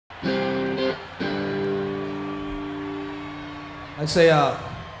I'd say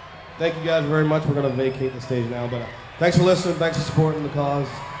thank you guys very much. We're going to vacate the stage now, but thanks for listening. Thanks for supporting the cause.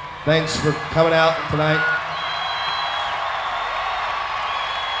 Thanks for coming out tonight.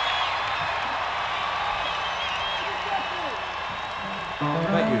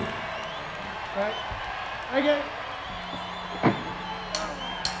 Thank you. All right. Okay.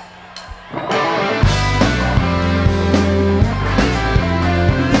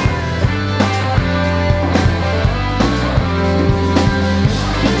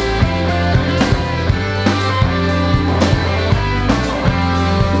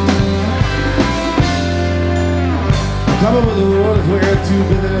 Some of the words were too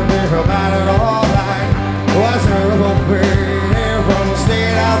busy to think about it all night. Was her over from the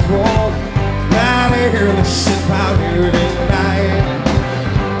state house wall. Now they hear the shit out here tonight.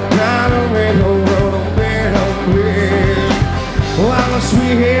 Trying to make the world a better place. While we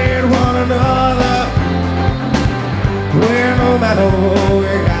hate one another. Well, no matter what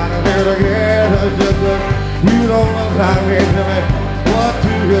we gotta do together. Just look, you don't look like me to me. What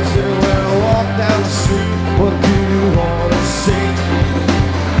do you say when I walk down the street? What do you want to say?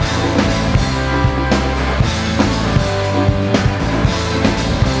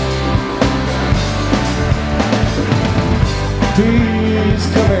 Please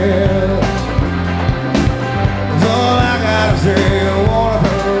come in. That's all I gotta say. I wanna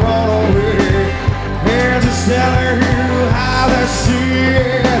turn the run away. Here's just telling you how they see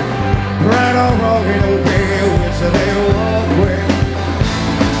it. Right or wrong, ain't no day which they walk with.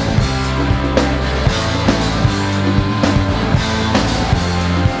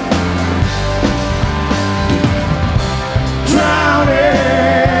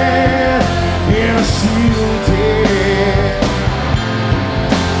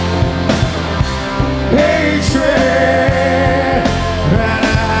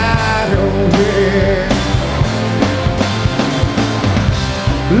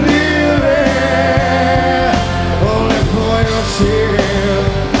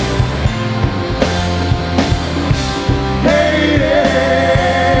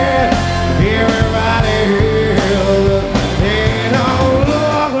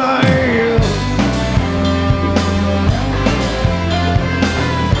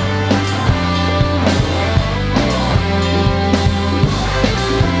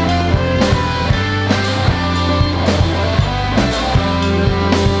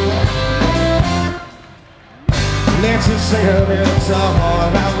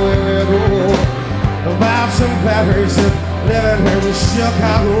 About some fabulous living here in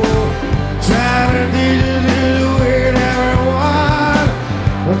Chicago, trying to do it everyone.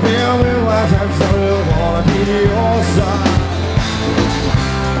 But tell me why I'm so wanna be your son.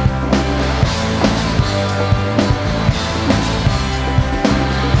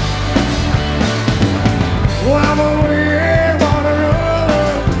 Well, I'm a weird one another.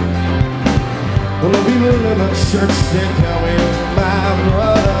 Well, the people in the church they tell me my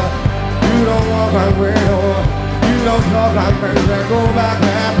brother. You don't walk like weirdo, you don't talk like crazy. Go back to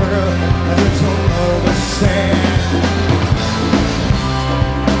Africa, I just don't understand.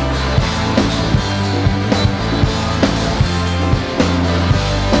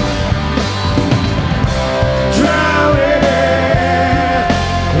 Drowning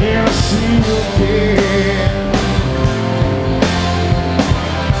in a single day.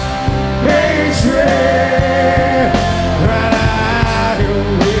 Hatred right out your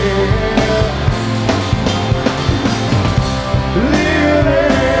way.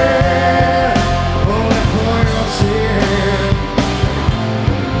 Living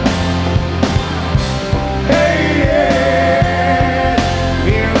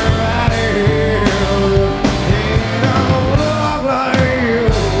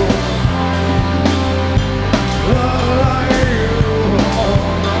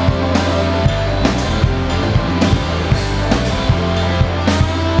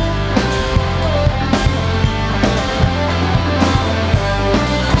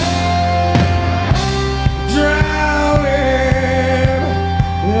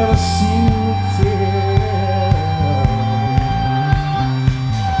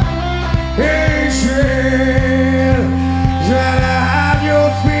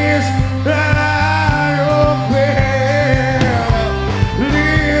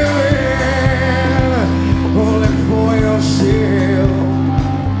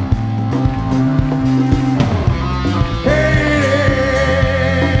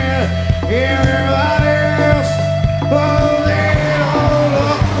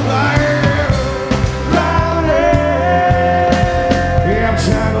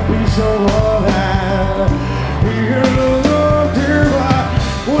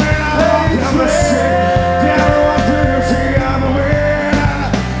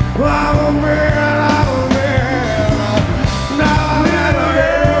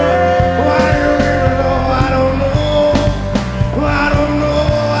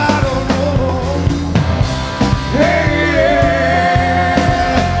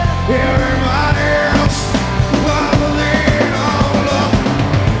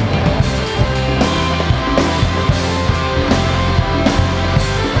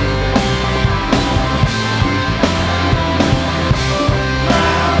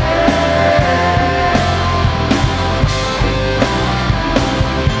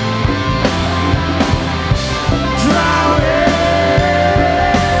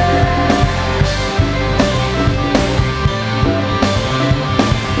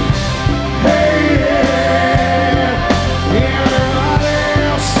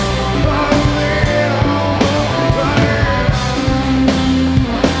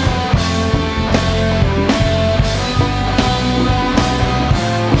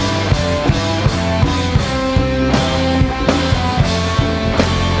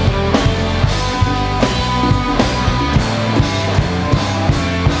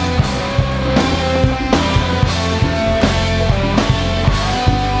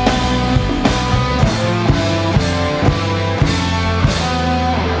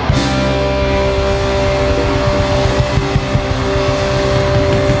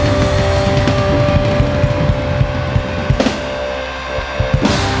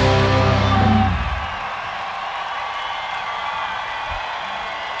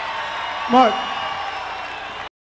Mark.